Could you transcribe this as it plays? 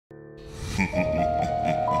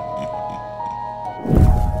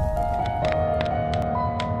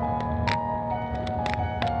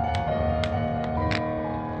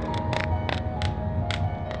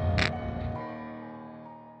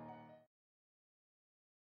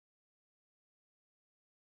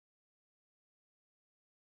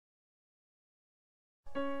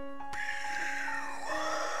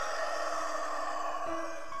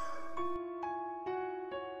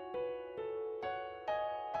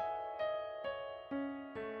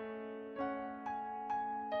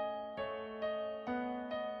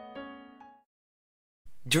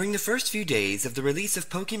During the first few days of the release of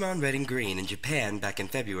Pokemon Red and Green in Japan back in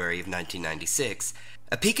February of 1996,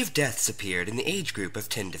 a peak of deaths appeared in the age group of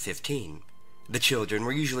 10 to 15. The children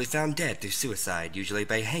were usually found dead through suicide, usually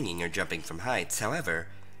by hanging or jumping from heights. However,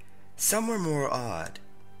 some were more odd.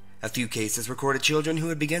 A few cases recorded children who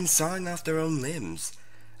had begun sawing off their own limbs,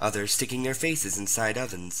 others sticking their faces inside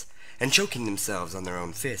ovens, and choking themselves on their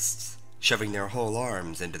own fists, shoving their whole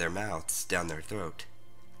arms into their mouths, down their throat.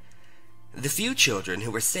 The few children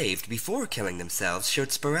who were saved before killing themselves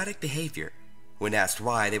showed sporadic behavior. When asked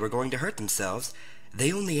why they were going to hurt themselves,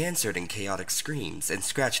 they only answered in chaotic screams and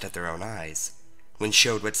scratched at their own eyes. When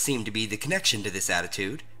showed what seemed to be the connection to this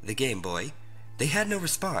attitude, the Game Boy, they had no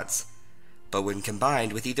response. But when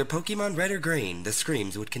combined with either Pokemon Red or Green, the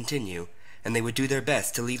screams would continue, and they would do their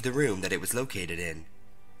best to leave the room that it was located in.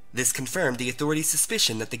 This confirmed the authorities'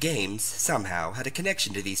 suspicion that the games, somehow, had a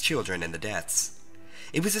connection to these children and the deaths.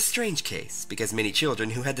 It was a strange case, because many children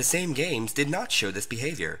who had the same games did not show this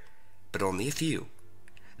behavior, but only a few.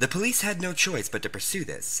 The police had no choice but to pursue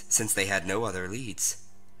this, since they had no other leads.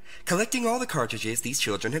 Collecting all the cartridges these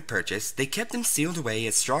children had purchased, they kept them sealed away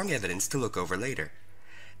as strong evidence to look over later.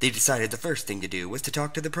 They decided the first thing to do was to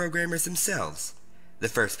talk to the programmers themselves. The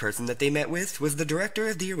first person that they met with was the director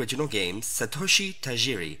of the original games, Satoshi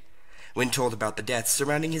Tajiri. When told about the deaths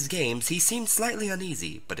surrounding his games, he seemed slightly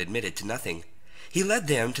uneasy, but admitted to nothing. He led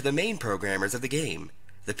them to the main programmers of the game,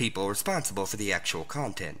 the people responsible for the actual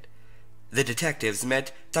content. The detectives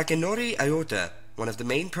met Takenori Ayota, one of the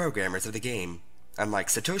main programmers of the game. Unlike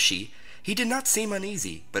Satoshi, he did not seem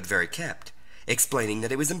uneasy, but very kept, explaining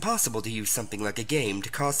that it was impossible to use something like a game to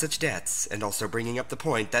cause such deaths, and also bringing up the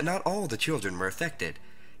point that not all the children were affected.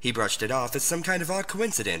 He brushed it off as some kind of odd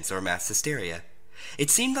coincidence or mass hysteria. It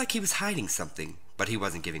seemed like he was hiding something, but he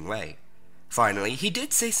wasn't giving way. Finally, he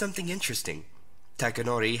did say something interesting.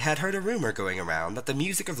 Takenori had heard a rumor going around that the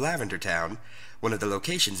music of Lavender Town, one of the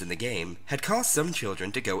locations in the game, had caused some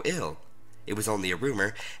children to go ill. It was only a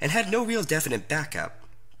rumor, and had no real definite backup,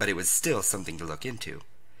 but it was still something to look into.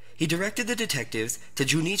 He directed the detectives to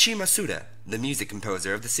Junichi Masuda, the music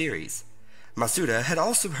composer of the series. Masuda had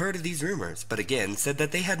also heard of these rumors, but again said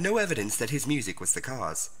that they had no evidence that his music was the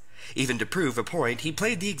cause. Even to prove a point, he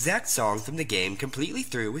played the exact song from the game completely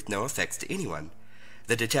through with no effects to anyone.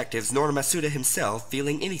 The detectives nor Masuda himself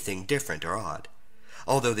feeling anything different or odd.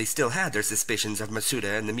 Although they still had their suspicions of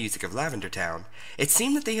Masuda and the music of Lavender Town, it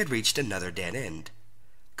seemed that they had reached another dead end.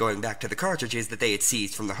 Going back to the cartridges that they had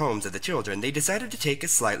seized from the homes of the children, they decided to take a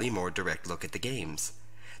slightly more direct look at the games.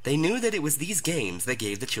 They knew that it was these games that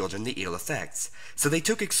gave the children the ill effects, so they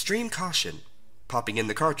took extreme caution. Popping in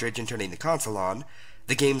the cartridge and turning the console on,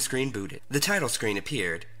 the game screen booted. The title screen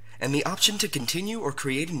appeared, and the option to continue or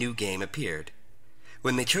create a new game appeared.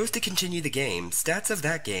 When they chose to continue the game, stats of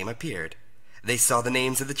that game appeared. They saw the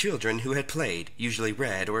names of the children who had played, usually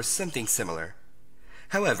Red or something similar.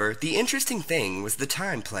 However, the interesting thing was the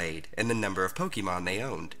time played and the number of Pokemon they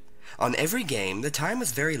owned. On every game, the time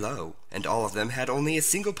was very low, and all of them had only a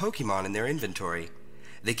single Pokemon in their inventory.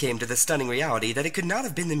 They came to the stunning reality that it could not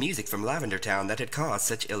have been the music from Lavender Town that had caused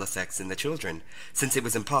such ill effects in the children, since it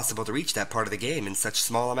was impossible to reach that part of the game in such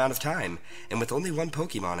small amount of time, and with only one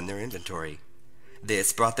Pokemon in their inventory.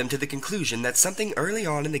 This brought them to the conclusion that something early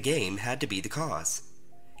on in the game had to be the cause.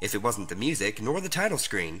 If it wasn't the music, nor the title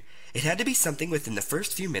screen, it had to be something within the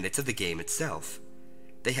first few minutes of the game itself.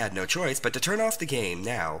 They had no choice but to turn off the game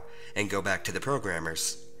now, and go back to the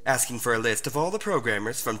programmers. Asking for a list of all the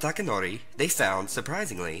programmers from Takenori, they found,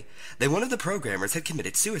 surprisingly, that one of the programmers had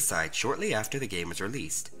committed suicide shortly after the game was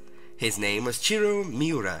released. His name was Chiro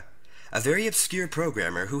Miura, a very obscure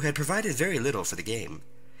programmer who had provided very little for the game.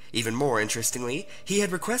 Even more interestingly, he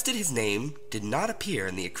had requested his name did not appear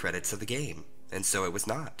in the credits of the game, and so it was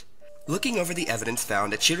not. Looking over the evidence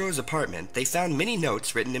found at Chiro's apartment, they found many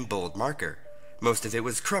notes written in bold marker. Most of it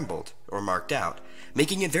was crumbled, or marked out,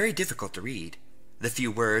 making it very difficult to read. The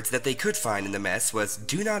few words that they could find in the mess was,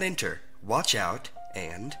 "Do not enter, watch out,"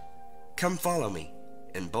 and "Come follow me,"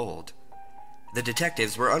 in bold. The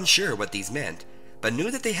detectives were unsure what these meant, but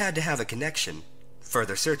knew that they had to have a connection.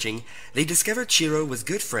 Further searching, they discovered Chiro was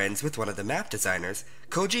good friends with one of the map designers,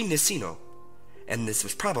 Koji Nishino, and this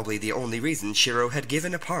was probably the only reason Chiro had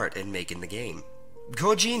given a part in making the game.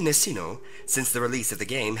 Koji Nishino, since the release of the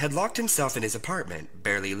game, had locked himself in his apartment,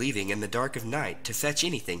 barely leaving in the dark of night to fetch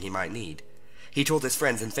anything he might need. He told his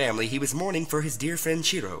friends and family he was mourning for his dear friend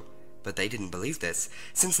Chiro, but they didn't believe this,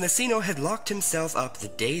 since Nishino had locked himself up the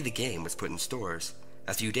day the game was put in stores,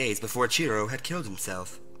 a few days before Chiro had killed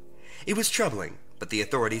himself. It was troubling, but the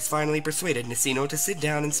authorities finally persuaded Nishino to sit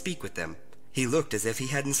down and speak with them. He looked as if he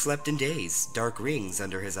hadn't slept in days, dark rings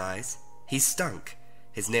under his eyes. He stunk.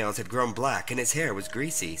 His nails had grown black and his hair was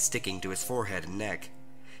greasy, sticking to his forehead and neck.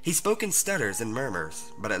 He spoke in stutters and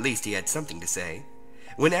murmurs, but at least he had something to say.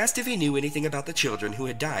 When asked if he knew anything about the children who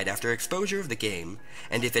had died after exposure of the game,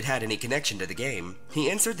 and if it had any connection to the game,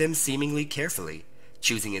 he answered them seemingly carefully,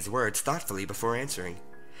 choosing his words thoughtfully before answering.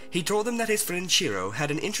 He told them that his friend Chiro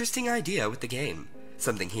had an interesting idea with the game,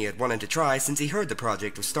 something he had wanted to try since he heard the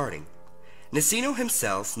project was starting. Nishino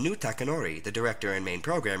himself knew Takanori, the director and main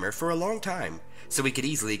programmer, for a long time, so he could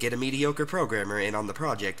easily get a mediocre programmer in on the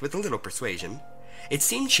project with a little persuasion. It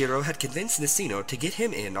seemed Chiro had convinced Nishino to get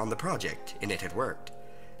him in on the project, and it had worked.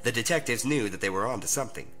 The detectives knew that they were onto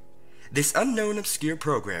something. This unknown obscure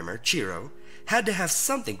programmer, Chiro, had to have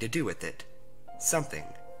something to do with it. Something.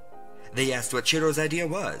 They asked what Chiro's idea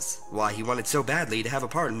was, why he wanted so badly to have a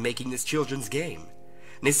part in making this children's game.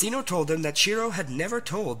 Nishino told them that Chiro had never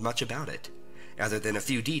told much about it, other than a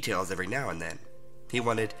few details every now and then. He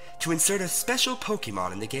wanted to insert a special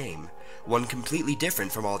Pokemon in the game, one completely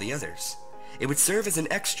different from all the others. It would serve as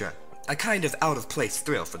an extra, a kind of out-of-place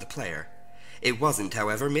thrill for the player. It wasn't,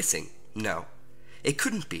 however, missing. No, it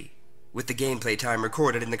couldn't be. With the gameplay time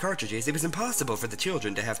recorded in the cartridges, it was impossible for the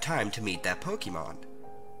children to have time to meet that Pokemon.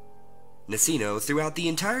 Nishino, throughout the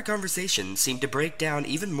entire conversation, seemed to break down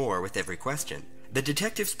even more with every question. The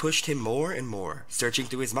detectives pushed him more and more, searching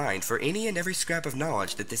through his mind for any and every scrap of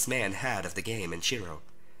knowledge that this man had of the game and Chiro,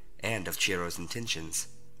 and of Chiro's intentions.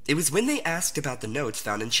 It was when they asked about the notes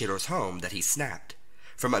found in Chiro's home that he snapped.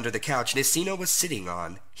 From under the couch Nishino was sitting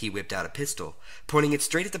on, he whipped out a pistol, pointing it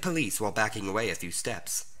straight at the police while backing away a few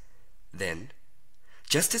steps. Then,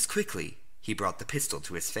 just as quickly, he brought the pistol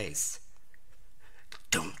to his face.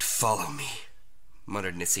 "Don't follow me,"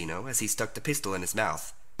 muttered Nishino as he stuck the pistol in his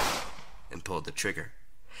mouth and pulled the trigger.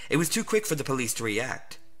 It was too quick for the police to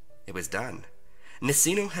react. It was done.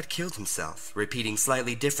 Nishino had killed himself, repeating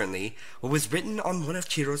slightly differently what was written on one of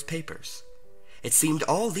Chiro's papers. It seemed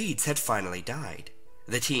all leads had finally died.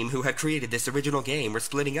 The team who had created this original game were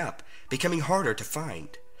splitting up, becoming harder to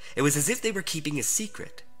find. It was as if they were keeping a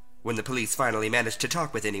secret. When the police finally managed to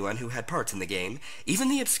talk with anyone who had parts in the game, even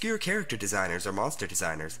the obscure character designers or monster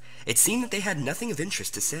designers, it seemed that they had nothing of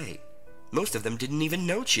interest to say. Most of them didn't even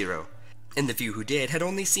know Chiro, and the few who did had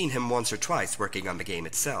only seen him once or twice working on the game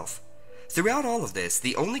itself. Throughout all of this,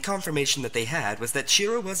 the only confirmation that they had was that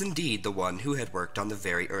Chiro was indeed the one who had worked on the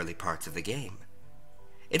very early parts of the game.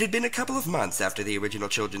 It had been a couple of months after the original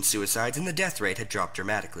children's suicides and the death rate had dropped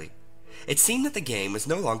dramatically. It seemed that the game was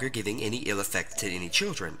no longer giving any ill effects to any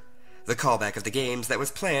children. The callback of the games that was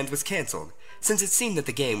planned was cancelled, since it seemed that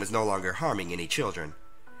the game was no longer harming any children.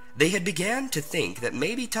 They had began to think that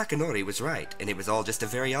maybe Takanori was right, and it was all just a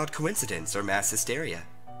very odd coincidence or mass hysteria.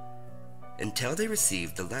 Until they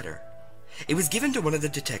received the letter. It was given to one of the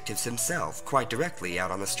detectives himself, quite directly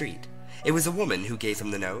out on the street. It was a woman who gave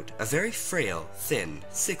him the note, a very frail, thin,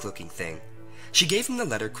 sick-looking thing. She gave him the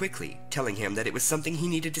letter quickly, telling him that it was something he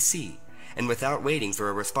needed to see, and without waiting for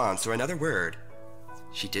a response or another word,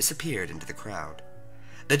 she disappeared into the crowd.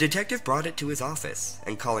 The detective brought it to his office,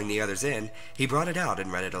 and calling the others in, he brought it out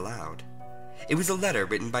and read it aloud. It was a letter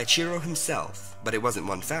written by Chiro himself, but it wasn't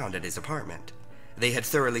one found at his apartment. They had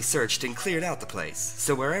thoroughly searched and cleared out the place,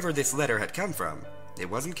 so wherever this letter had come from, it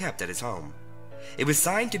wasn't kept at his home. It was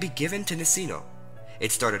signed to be given to Nishino.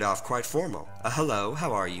 It started off quite formal, a hello,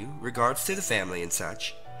 how are you, regards to the family and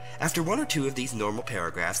such. After one or two of these normal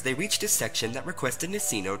paragraphs, they reached a section that requested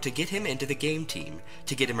Nishino to get him into the game team,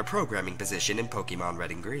 to get him a programming position in Pokemon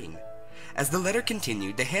Red and Green. As the letter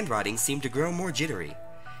continued, the handwriting seemed to grow more jittery.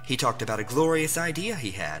 He talked about a glorious idea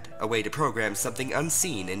he had, a way to program something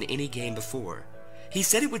unseen in any game before. He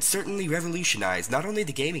said it would certainly revolutionize not only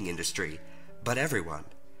the gaming industry, but everyone.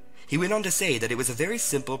 He went on to say that it was a very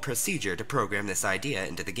simple procedure to program this idea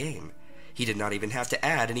into the game. He did not even have to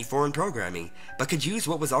add any foreign programming, but could use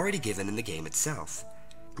what was already given in the game itself.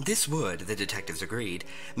 This would, the detectives agreed,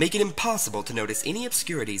 make it impossible to notice any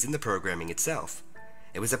obscurities in the programming itself.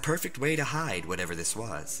 It was a perfect way to hide whatever this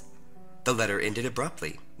was. The letter ended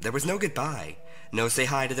abruptly. There was no goodbye, no say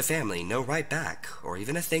hi to the family, no write back, or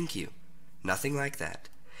even a thank you. Nothing like that.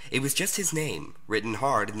 It was just his name, written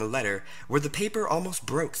hard in the letter where the paper almost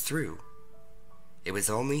broke through. It was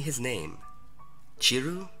only his name.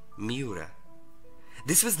 Chiro Miura.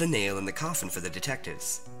 This was the nail in the coffin for the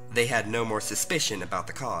detectives. They had no more suspicion about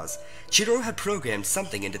the cause. Chiro had programmed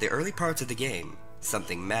something into the early parts of the game,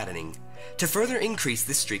 something maddening. To further increase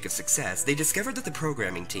this streak of success, they discovered that the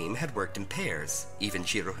programming team had worked in pairs, even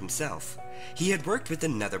Chiro himself. He had worked with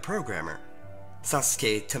another programmer,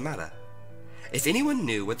 Sasuke Tamada. If anyone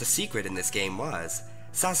knew what the secret in this game was,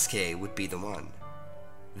 Sasuke would be the one.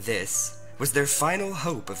 This was their final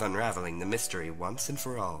hope of unraveling the mystery once and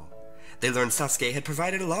for all. They learned Sasuke had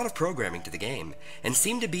provided a lot of programming to the game, and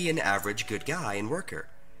seemed to be an average good guy and worker.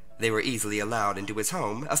 They were easily allowed into his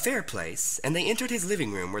home, a fair place, and they entered his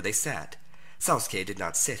living room where they sat. Sasuke did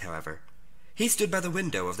not sit, however. He stood by the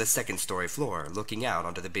window of the second-story floor, looking out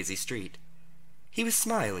onto the busy street. He was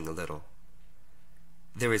smiling a little.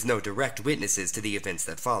 There is no direct witnesses to the events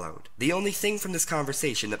that followed. The only thing from this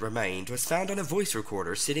conversation that remained was found on a voice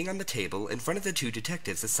recorder sitting on the table in front of the two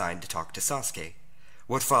detectives assigned to talk to Sasuke.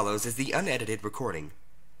 What follows is the unedited recording.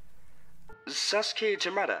 Sasuke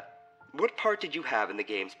Tamada, what part did you have in the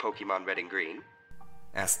game's Pokemon Red and Green?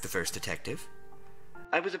 Asked the first detective.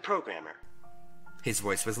 I was a programmer. His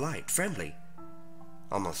voice was light, friendly.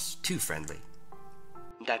 Almost too friendly.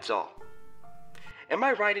 That's all. Am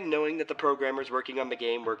I right in knowing that the programmers working on the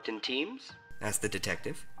game worked in teams? Asked the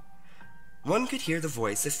detective. One could hear the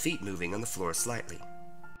voice of feet moving on the floor slightly.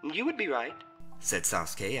 You would be right, said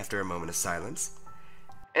Sasuke after a moment of silence.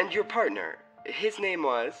 And your partner, his name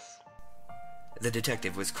was? The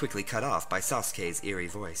detective was quickly cut off by Sasuke's eerie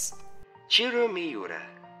voice. Chiro Miura.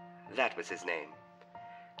 That was his name.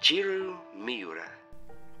 Chiro Miura.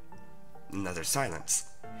 Another silence.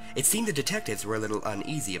 It seemed the detectives were a little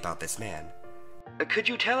uneasy about this man. Could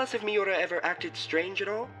you tell us if Miura ever acted strange at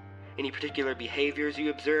all? Any particular behaviors you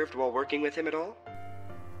observed while working with him at all?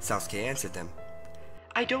 Sasuke answered them.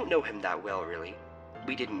 I don't know him that well, really.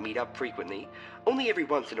 We didn't meet up frequently, only every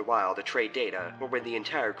once in a while to trade data, or when the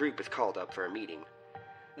entire group was called up for a meeting.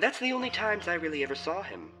 That's the only times I really ever saw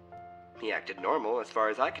him. He acted normal, as far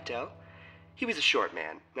as I could tell. He was a short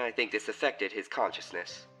man, and I think this affected his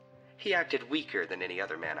consciousness. He acted weaker than any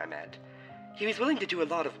other man I met. He was willing to do a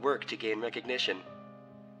lot of work to gain recognition.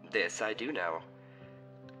 This I do know.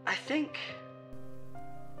 I think...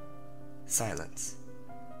 Silence.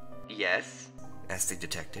 Yes? Asked the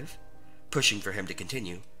detective, pushing for him to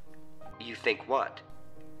continue. You think what?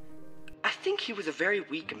 I think he was a very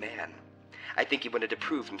weak man. I think he wanted to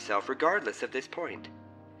prove himself regardless of this point.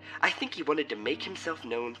 I think he wanted to make himself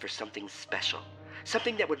known for something special.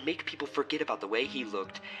 Something that would make people forget about the way he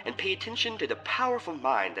looked and pay attention to the powerful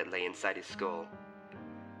mind that lay inside his skull.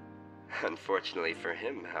 Unfortunately for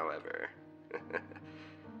him, however,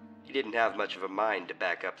 he didn't have much of a mind to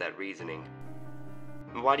back up that reasoning.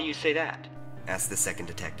 Why do you say that? Asked the second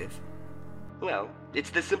detective. Well,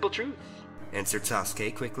 it's the simple truth, answered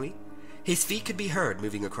Sasuke quickly. His feet could be heard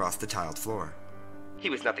moving across the tiled floor.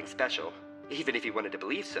 He was nothing special, even if he wanted to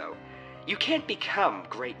believe so. You can't become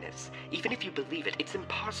greatness. Even if you believe it, it's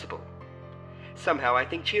impossible. Somehow I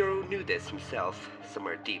think Chiro knew this himself,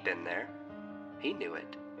 somewhere deep in there. He knew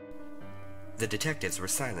it. The detectives were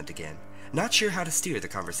silent again, not sure how to steer the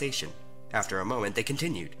conversation. After a moment, they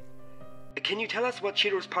continued. Can you tell us what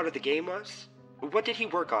Chiro's part of the game was? What did he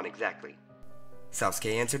work on exactly?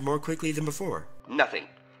 Sasuke answered more quickly than before. Nothing.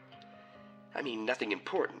 I mean, nothing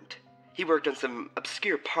important. He worked on some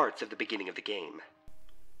obscure parts of the beginning of the game.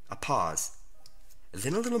 A pause.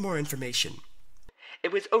 Then a little more information.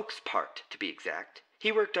 It was Oak's part, to be exact.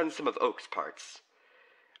 He worked on some of Oak's parts.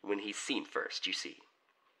 When he's seen first, you see.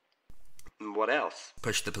 What else?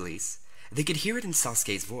 Pushed the police. They could hear it in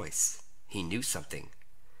Sasuke's voice. He knew something.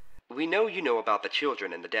 We know you know about the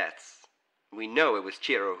children and the deaths. We know it was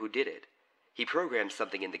Chiro who did it. He programmed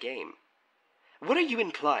something in the game. What are you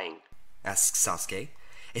implying? Asked Sasuke.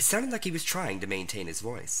 It sounded like he was trying to maintain his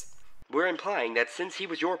voice. We're implying that since he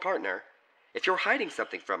was your partner, if you're hiding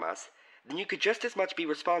something from us, then you could just as much be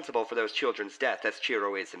responsible for those children's death as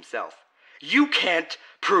Chiro is himself. You can't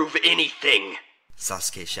prove anything!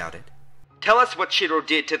 Sasuke shouted. Tell us what Chiro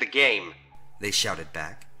did to the game, they shouted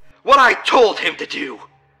back. What I told him to do!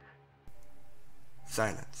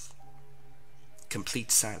 Silence.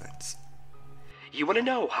 Complete silence. You want to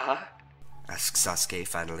know, huh? Asked Sasuke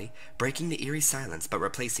finally, breaking the eerie silence but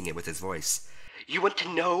replacing it with his voice. You want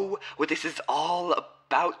to know what this is all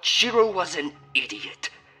about? Chiro was an idiot.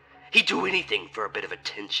 He'd do anything for a bit of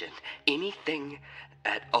attention. Anything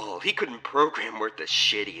at all. He couldn't program worth a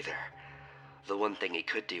shit either. The one thing he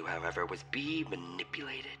could do, however, was be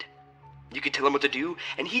manipulated. You could tell him what to do,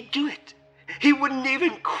 and he'd do it. He wouldn't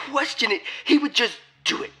even question it. He would just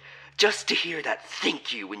do it, just to hear that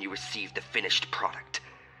thank you when you received the finished product.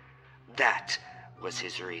 That was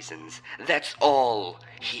his reasons. That's all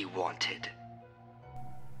he wanted.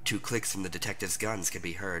 2 clicks from the detective's guns could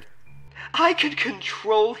be heard. I could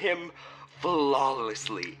control him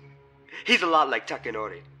flawlessly. He's a lot like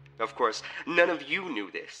Takanori. Of course, none of you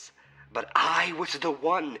knew this, but I was the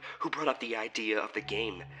one who brought up the idea of the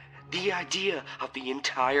game. The idea of the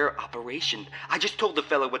entire operation. I just told the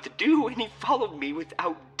fellow what to do, and he followed me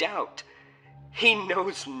without doubt. He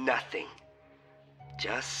knows nothing.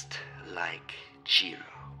 Just like Jiro.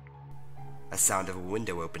 A sound of a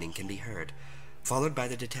window opening can be heard, followed by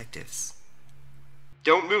the detectives.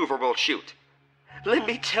 Don't move or we'll shoot. Let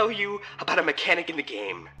me tell you about a mechanic in the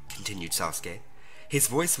game, continued Sasuke. His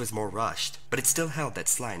voice was more rushed, but it still held that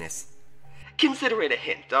slyness. Consider it a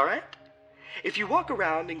hint, alright? If you walk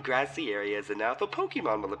around in grassy areas enough, a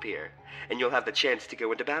Pokemon will appear, and you'll have the chance to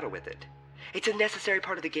go into battle with it. It's a necessary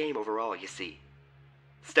part of the game overall, you see.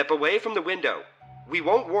 Step away from the window. We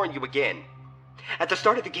won't warn you again. At the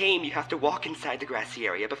start of the game, you have to walk inside the grassy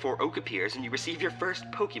area before Oak appears and you receive your first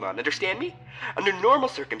Pokemon, understand me? Under normal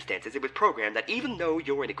circumstances, it was programmed that even though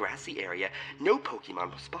you're in a grassy area, no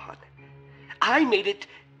Pokemon will spawn. I made it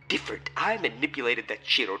different. I manipulated that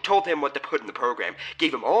Jiro, told him what to put in the program,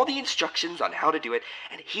 gave him all the instructions on how to do it,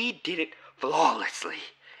 and he did it flawlessly.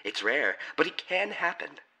 It's rare, but it can happen.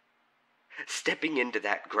 Stepping into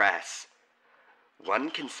that grass, one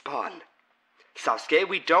can spawn. Sasuke,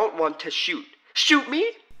 we don't want to shoot. Shoot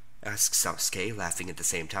me? Asked Sasuke, laughing at the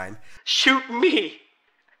same time. Shoot me!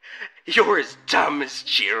 You're as dumb as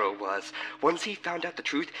Jiro was. Once he found out the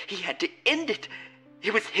truth, he had to end it.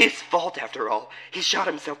 It was his fault, after all. He shot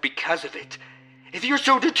himself because of it. If you're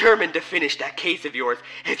so determined to finish that case of yours,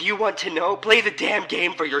 if you want to know, play the damn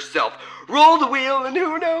game for yourself. Roll the wheel and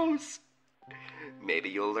who knows? Maybe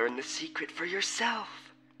you'll learn the secret for yourself.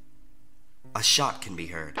 A shot can be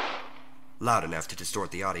heard, loud enough to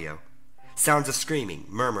distort the audio. Sounds of screaming,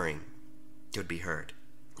 murmuring could be heard.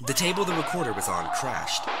 The table the recorder was on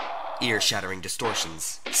crashed. Ear-shattering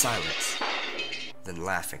distortions, silence, then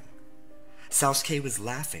laughing. Sasuke was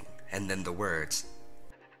laughing, and then the words,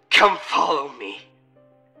 "Come follow me.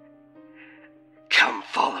 Come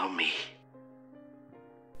follow me."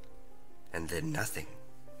 And then nothing.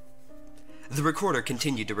 The recorder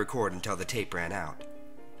continued to record until the tape ran out.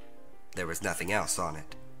 There was nothing else on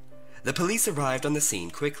it. The police arrived on the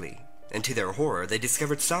scene quickly, and to their horror they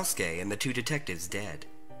discovered Sasuke and the 2 detectives dead.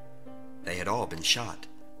 They had all been shot,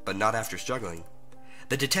 but not after struggling.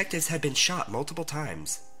 The detectives had been shot multiple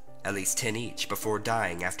times, at least 10 each, before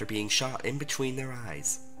dying after being shot in between their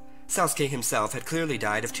eyes. Sasuke himself had clearly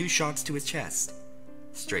died of 2 shots to his chest,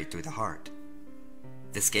 straight through the heart.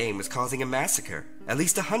 This game was causing a massacre. At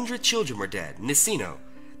least 100 children were dead. Nisino,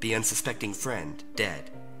 the unsuspecting friend,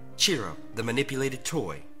 dead. Chiro, the manipulated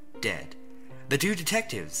toy, dead. The 2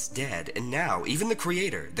 detectives, dead, and now even the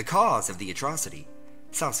creator, the cause of the atrocity,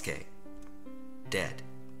 Sasuke, dead.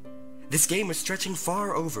 This game was stretching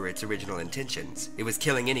far over its original intentions. It was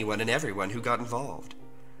killing anyone and everyone who got involved.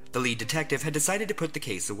 The lead detective had decided to put the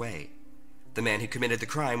case away. The man who committed the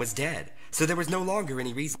crime was dead, so there was no longer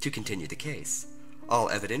any reason to continue the case. All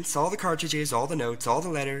evidence, all the cartridges, all the notes, all the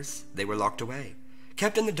letters, they were locked away,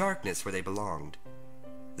 kept in the darkness where they belonged.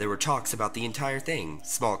 There were talks about the entire thing,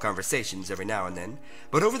 small conversations every now and then,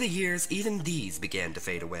 but over the years even these began to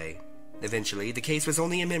fade away. Eventually, the case was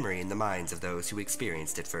only a memory in the minds of those who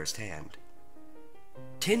experienced it firsthand.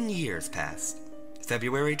 10 years passed.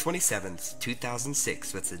 February 27th,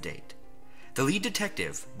 2006 was the date. The lead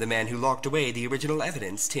detective, the man who locked away the original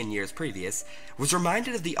evidence 10 years previous, was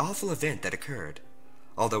reminded of the awful event that occurred.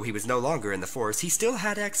 Although he was no longer in the force, he still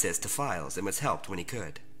had access to files and was helped when he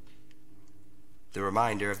could. The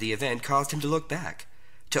reminder of the event caused him to look back,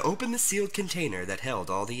 to open the sealed container that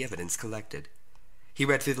held all the evidence collected. He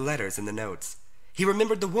read through the letters and the notes. He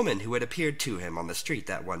remembered the woman who had appeared to him on the street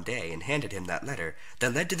that one day and handed him that letter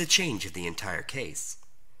that led to the change of the entire case.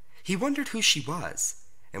 He wondered who she was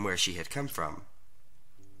and where she had come from.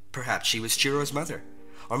 Perhaps she was Chihiro's mother,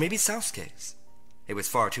 or maybe Sasuke's. It was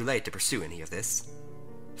far too late to pursue any of this.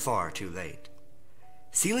 Far too late.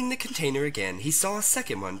 Sealing the container again, he saw a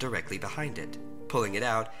second one directly behind it. Pulling it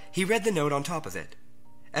out, he read the note on top of it.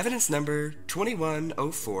 Evidence number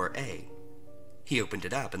 2104A. He opened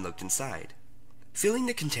it up and looked inside. Filling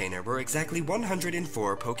the container were exactly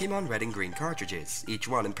 104 Pokemon Red and Green cartridges, each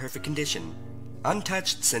one in perfect condition,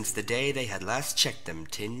 untouched since the day they had last checked them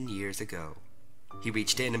 10 years ago. He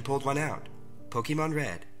reached in and pulled one out. Pokemon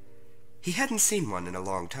Red. He hadn't seen one in a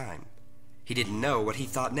long time. He didn't know what he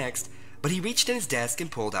thought next, But he reached in his desk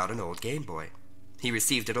and pulled out an old Game Boy. He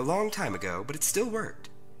received it a long time ago, but it still worked.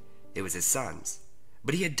 It was his son's,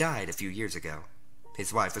 but he had died a few years ago.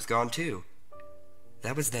 His wife was gone too.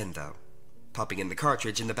 That was then, though. Popping in the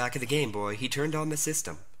cartridge in the back of the Game Boy, he turned on the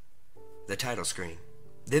system. The title screen.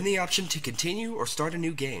 Then the option to continue or start a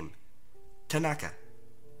new game. Tanaka.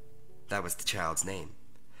 That was the child's name.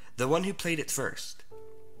 The one who played it first.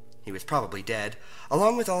 He was probably dead,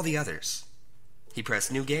 along with all the others. He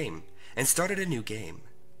pressed New Game, and started a new game.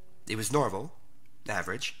 It was normal,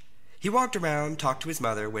 average. He walked around, talked to his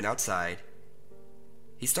mother, went outside.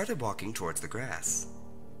 He started walking towards the grass.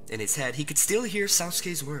 In his head, he could still hear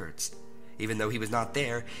Sasuke's words. Even though he was not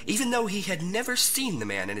there, even though he had never seen the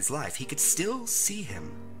man in his life, he could still see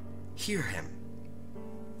him, hear him.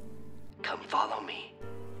 Come follow me.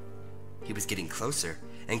 He was getting closer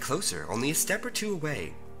and closer, only a step or two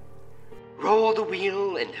away. Roll the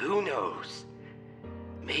wheel and who knows?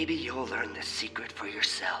 Maybe you'll learn the secret for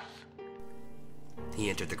yourself. He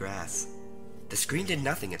entered the grass. The screen did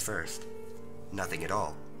nothing at first. Nothing at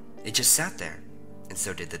all. It just sat there, and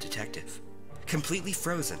so did the detective. Completely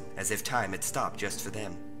frozen, as if time had stopped just for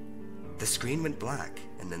them. The screen went black,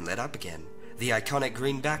 and then lit up again, the iconic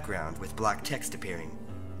green background with black text appearing.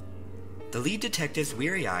 The lead detective's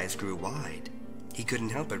weary eyes grew wide. He couldn't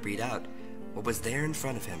help but read out what was there in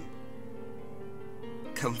front of him.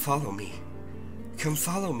 Come follow me. Come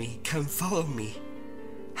follow me. Come follow me.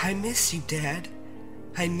 I miss you, Dad.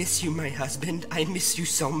 I miss you, my husband. I miss you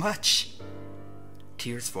so much.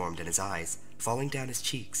 Tears formed in his eyes, falling down his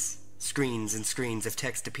cheeks. Screens and screens of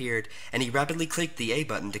text appeared, and he rapidly clicked the A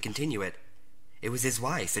button to continue it. It was his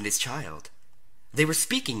wife and his child. They were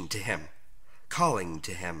speaking to him, calling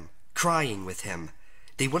to him, crying with him.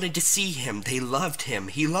 They wanted to see him. They loved him.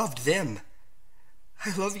 He loved them.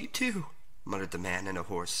 I love you too, muttered the man in a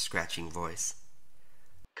hoarse, scratching voice.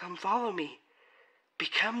 Come follow me.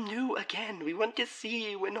 Become new again. We want to see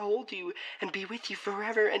you and hold you and be with you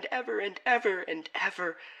forever and ever and ever and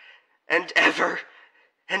ever and ever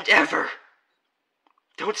and ever.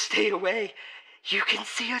 Don't stay away. You can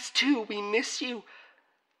see us too. We miss you.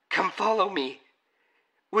 Come follow me.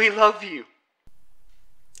 We love you.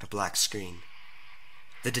 A black screen.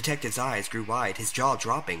 The detective's eyes grew wide, his jaw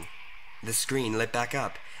dropping. The screen lit back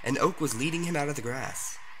up, and Oak was leading him out of the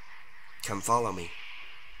grass. Come follow me,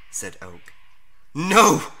 said Oak.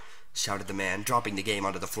 No! Shouted the man, dropping the game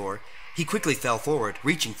onto the floor. He quickly fell forward,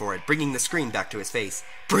 reaching for it, bringing the screen back to his face.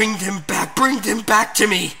 Bring them back to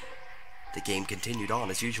me! The game continued on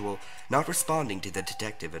as usual, not responding to the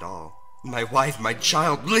detective at all. My wife, my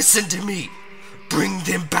child, listen to me! Bring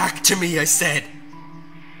them back to me, I said!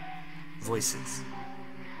 Voices.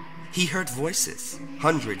 He heard voices,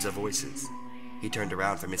 hundreds of voices. He turned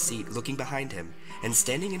around from his seat, looking behind him, and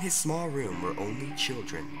standing in his small room were only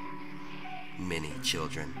children. Many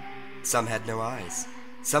children. Some had no eyes.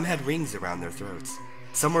 Some had rings around their throats.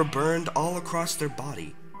 Some were burned all across their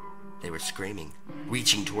body. They were screaming,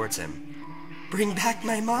 reaching towards him. Bring back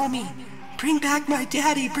my mommy! Bring back my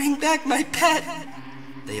daddy! Bring back my pet!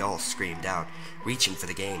 They all screamed out, reaching for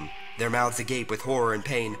the game, their mouths agape with horror and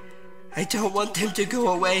pain. I don't want them to go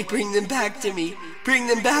away. Bring them back to me. Bring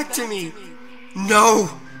them back to me. No,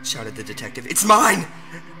 shouted the detective. It's mine.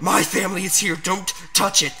 My family is here. Don't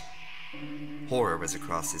touch it. Horror was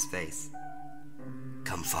across his face.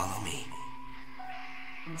 Come follow me,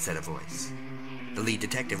 said a voice. The lead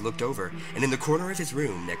detective looked over, and in the corner of his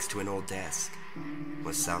room, next to an old desk,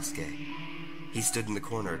 was Sasuke. He stood in the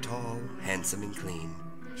corner, tall, handsome, and clean.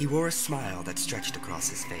 He wore a smile that stretched across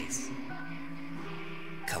his face.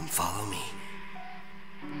 Come follow me.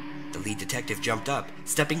 The lead detective jumped up,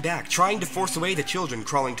 stepping back, trying to force away the children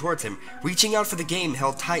crawling towards him, reaching out for the game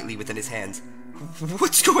held tightly within his hands.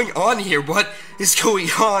 What's going on here? What is going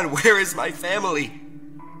on? Where is my family?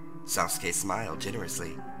 Sasuke smiled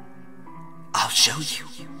generously. I'll show you.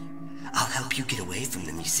 I'll help you get away from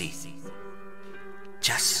them, you see.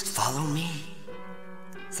 Just follow me.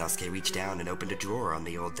 Sasuke reached down and opened a drawer on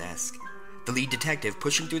the old desk. The lead detective,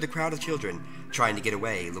 pushing through the crowd of children, trying to get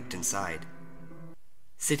away, looked inside.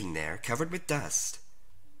 Sitting there, covered with dust,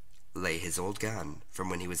 lay his old gun from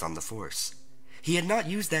when he was on the force. He had not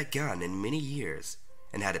used that gun in many years,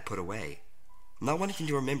 and had it put away, not wanting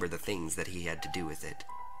to remember the things that he had to do with it.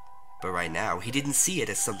 But right now, he didn't see it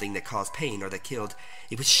as something that caused pain or that killed.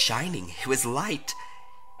 It was shining. It was light.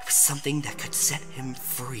 It was something that could set him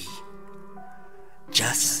free.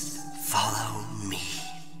 Just follow me,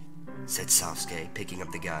 said Sasuke, picking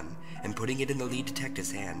up the gun and putting it in the lead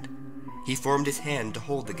detective's hand. He formed his hand to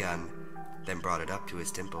hold the gun, then brought it up to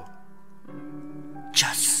his temple.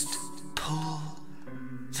 Just pull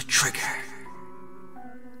the trigger.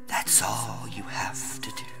 That's That's all you have to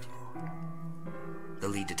do. The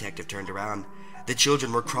lead detective turned around. The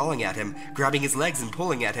children were crawling at him, grabbing his legs and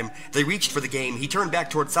pulling at him. They reached for the game. He turned back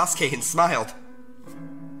toward Sasuke and smiled.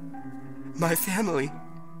 My family.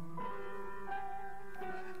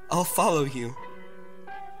 I'll follow you.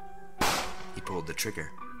 He pulled the trigger,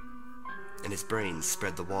 and his brain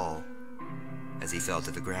spread the wall as he fell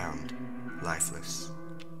to the ground, lifeless.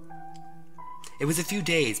 It was a few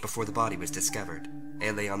days before the body was discovered.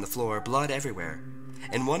 It lay on the floor, blood everywhere.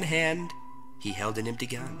 In one hand, he held an empty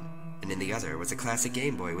gun, and in the other was a classic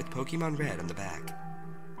Game Boy with Pokemon Red on the back.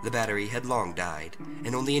 The battery had long died,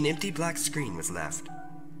 and only an empty black screen was left.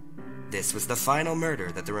 This was the final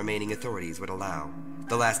murder that the remaining authorities would allow.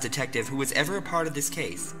 The last detective who was ever a part of this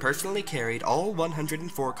case personally carried all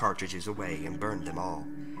 104 cartridges away and burned them all,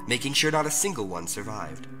 making sure not a single one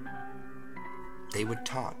survived. They would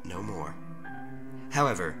taunt no more.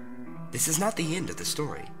 However, this is not the end of the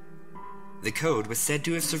story. The code was said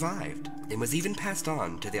to have survived, and was even passed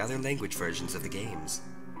on to the other language versions of the games.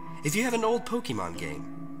 If you have an old Pokemon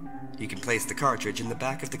game, you can place the cartridge in the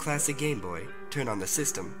back of the classic Game Boy, turn on the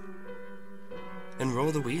system, and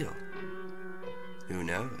roll the wheel. Who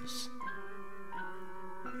knows?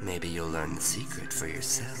 Maybe you'll learn the secret for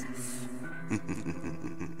yourself.